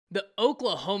The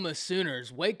Oklahoma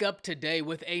Sooners wake up today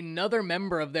with another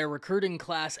member of their recruiting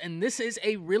class, and this is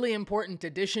a really important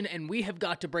addition, and we have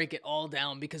got to break it all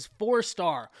down because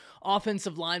four-star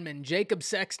offensive lineman Jacob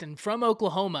Sexton from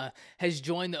Oklahoma has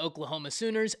joined the Oklahoma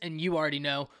Sooners, and you already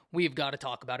know we've got to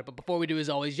talk about it. But before we do, as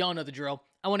always, y'all know the drill.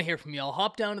 I want to hear from y'all.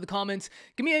 Hop down to the comments.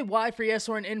 Give me a Y for yes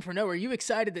or an N for no. Are you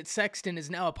excited that Sexton is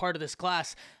now a part of this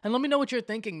class? And let me know what you're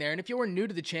thinking there. And if you are new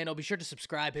to the channel, be sure to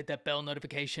subscribe, hit that bell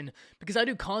notification, because I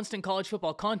do constant college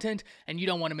football content, and you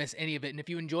don't want to miss any of it. And if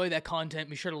you enjoy that content,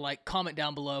 be sure to like, comment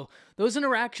down below. Those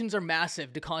interactions are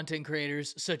massive to content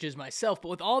creators such as myself. But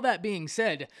with all that being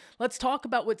said, let's talk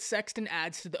about what Sexton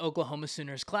adds to the Oklahoma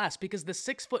Sooners class, because the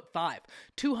 6'5",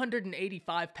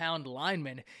 285-pound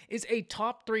lineman is a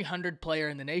top 300 player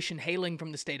in the nation, hailing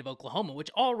from the state of Oklahoma,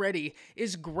 which already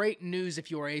is great news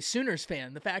if you're a Sooners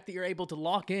fan. The fact that you're able to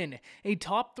lock in a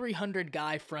top 300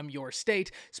 guy from your state,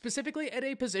 specifically at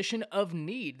a position of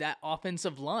need, that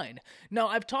offensive line. Now,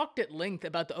 I've talked at length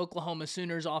about the Oklahoma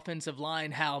Sooners offensive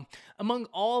line, how among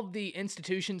all the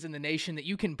institutions in the nation that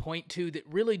you can point to that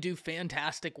really do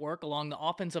fantastic work along the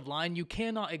offensive line, you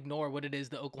cannot ignore what it is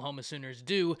the Oklahoma Sooners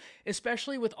do,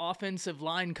 especially with offensive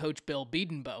line coach Bill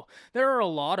Bedenbaugh. There are a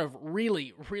lot of really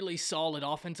solid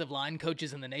offensive line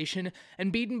coaches in the nation,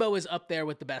 and Bedenbaugh is up there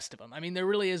with the best of them. I mean, there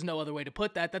really is no other way to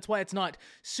put that. That's why it's not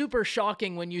super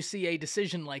shocking when you see a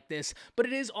decision like this, but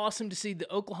it is awesome to see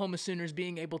the Oklahoma Sooners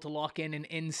being able to lock in an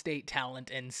in-state talent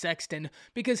in Sexton,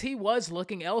 because he was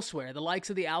looking elsewhere. The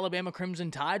likes of the Alabama Crimson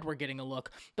Tide were getting a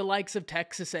look, the likes of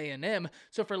Texas A&M,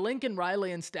 so for Lincoln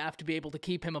Riley and staff to be able to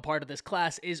keep him a part of this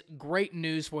class is great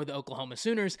news for the Oklahoma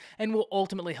Sooners and will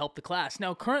ultimately help the class.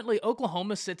 Now, currently,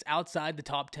 Oklahoma sits outside the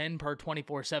top 10 per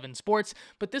 24/7 Sports,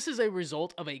 but this is a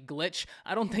result of a glitch.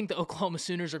 I don't think the Oklahoma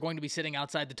Sooners are going to be sitting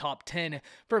outside the top 10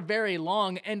 for very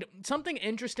long, and something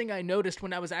interesting I noticed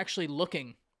when I was actually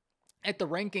looking at the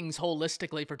rankings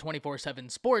holistically for 24/7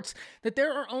 Sports, that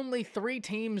there are only 3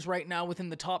 teams right now within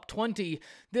the top 20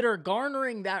 that are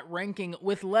garnering that ranking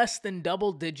with less than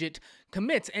double-digit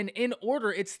commits. And in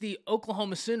order, it's the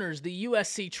Oklahoma Sooners, the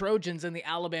USC Trojans, and the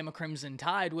Alabama Crimson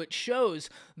Tide, which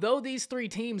shows, though these 3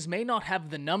 teams may not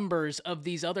have the numbers of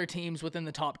these other teams within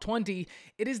the top 20,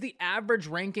 it is the average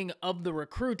ranking of the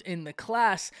recruit in the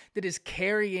class that is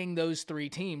carrying those 3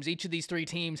 teams. Each of these 3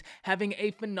 teams having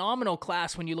a phenomenal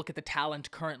class when you look at the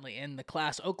talent currently in the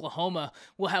class. Oklahoma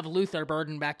will have Luther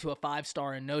Burden back to a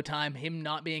 5-star in no time. Him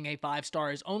not being a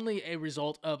 5-star is only a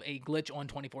result of a glitch on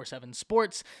 24/7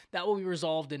 Sports. That will be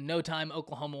resolved in no time.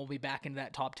 Oklahoma will be back into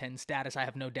that top 10 status. I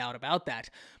have no doubt about that.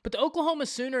 But the Oklahoma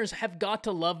Sooners have got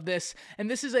to love this, and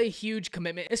this is a huge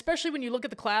commitment, especially when you look at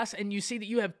the class and you see that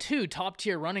you have 2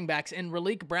 top-tier running backs in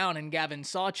Raleek Brown and Gavin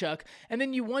Sawchuk, and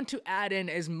then you want to add in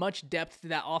as much depth to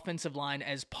that offensive line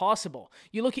as possible.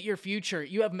 You look at your future,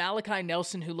 you have Malachi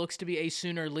Nelson, who looks to be a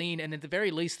Sooner lean, and at the very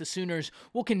least, the Sooners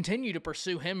will continue to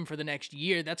pursue him for the next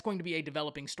year. That's going to be a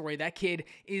developing story. That kid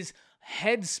is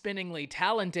head-spinningly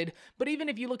talented, but even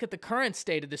if you look at the current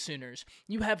state of the Sooners,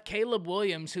 you have Caleb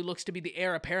Williams, who looks to be the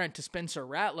heir apparent to Spencer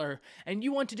Rattler, and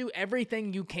you want to do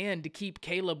everything you can to keep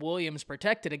Caleb Williams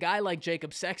protected. A guy like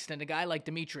Jacob Sexton, a guy like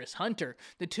Demetrius Hunter,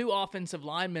 the 2 offensive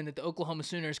linemen that the Oklahoma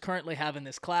Sooners currently have in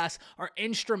this class, are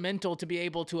instrumental to be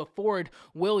able to afford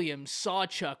Williams,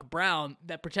 Sawchuk, Brown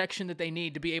that protection that they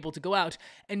need to be able to go out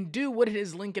and do what it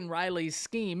is Lincoln Riley's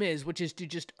scheme is, which is to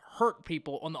just hurt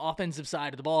people on the offensive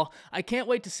side of the ball. I can't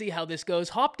wait to see how this goes.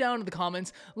 Hop down to the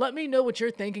comments. Let me know what you're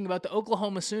thinking about the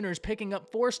Oklahoma Sooners picking up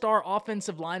 4-star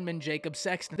offensive lineman Jacob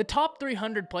Sexton. The top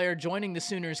 300 player joining the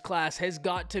Sooners class has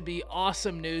got to be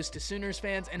awesome news to Sooners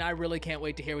fans, and I really can't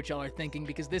wait to hear what y'all are thinking,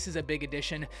 because this is a big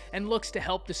addition and looks to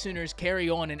help the Sooners carry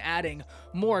on and adding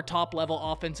more top-level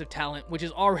offensive talent, which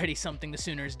is already something the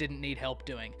Sooners didn't need help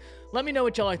doing. Let me know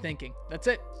what y'all are thinking. That's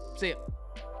it. See ya.